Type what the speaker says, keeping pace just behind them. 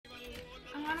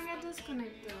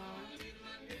disconnected.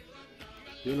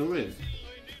 You wanna win?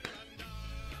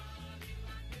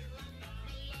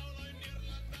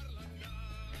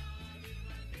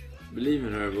 Believe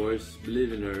in her, boys.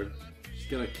 Believe in her.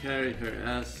 She's gonna carry her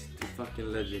ass to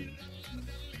fucking legend.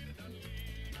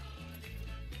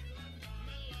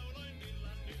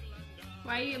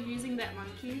 Why are you abusing that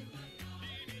monkey?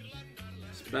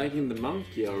 Spanking the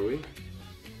monkey, are we?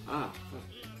 Ah, fuck.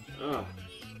 Ah.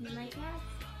 You like that?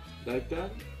 Like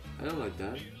that? I don't like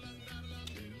that.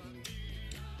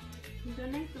 You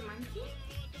don't like the monkey?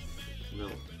 No.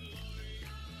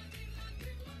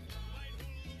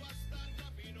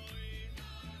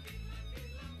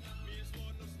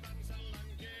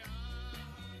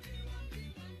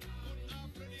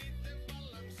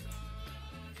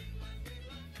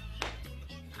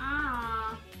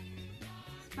 Ah.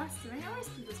 Sebastian, I always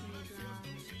do this when you drown.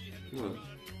 What?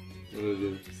 What do I do?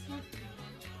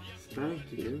 Spank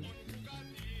you?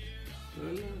 I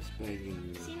love spanking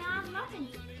you. See, now I have nothing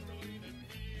to play.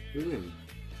 You win.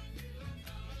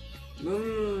 No.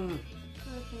 So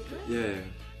I play good? Yeah.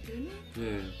 Really?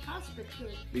 Yeah. How's it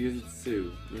good? Because it's zoo.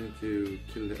 You need to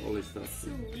kill all his stuff. So.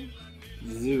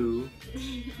 Zoo.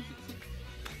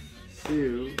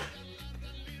 Zoo.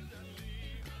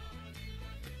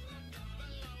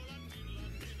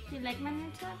 You like my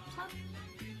new top?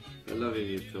 I love your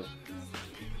new top.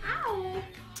 Ow!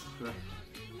 I'm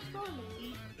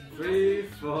falling. Free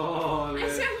falling. I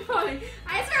started falling.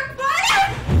 I started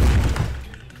falling!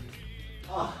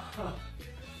 Ah.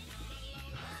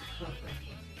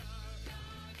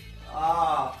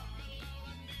 Ah.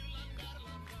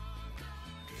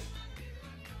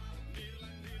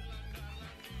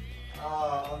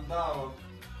 Ah, I'm down.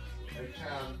 I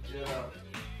can't get up.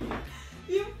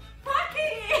 You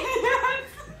fucking idiot!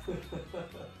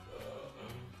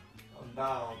 I'm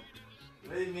down.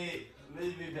 Leave me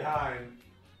behind.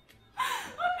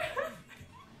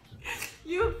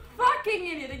 You fucking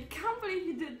idiot! I can't believe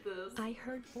you did this. I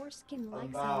heard foreskin I'm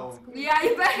likes down. Yeah,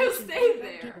 you better stay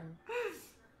there.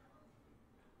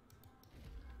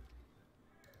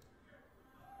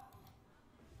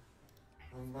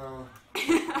 I'm down.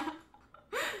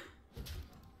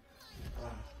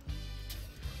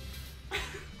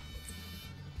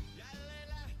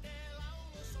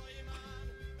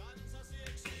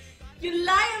 You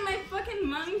lie on my fucking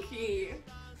monkey.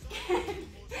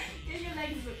 Get your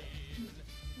legs.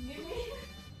 Give me.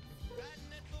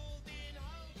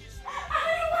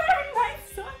 I'm wearing my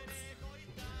socks.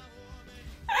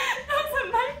 Those are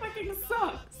my fucking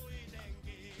socks.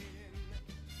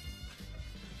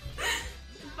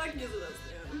 Fuck you,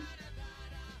 Sebastian.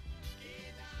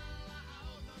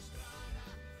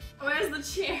 Where's the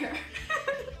chair?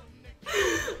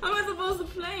 How am I supposed to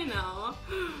play now?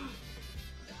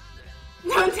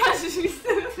 Don't touch me.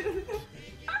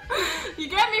 You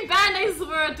get me banned, I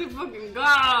swear to fucking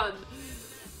God.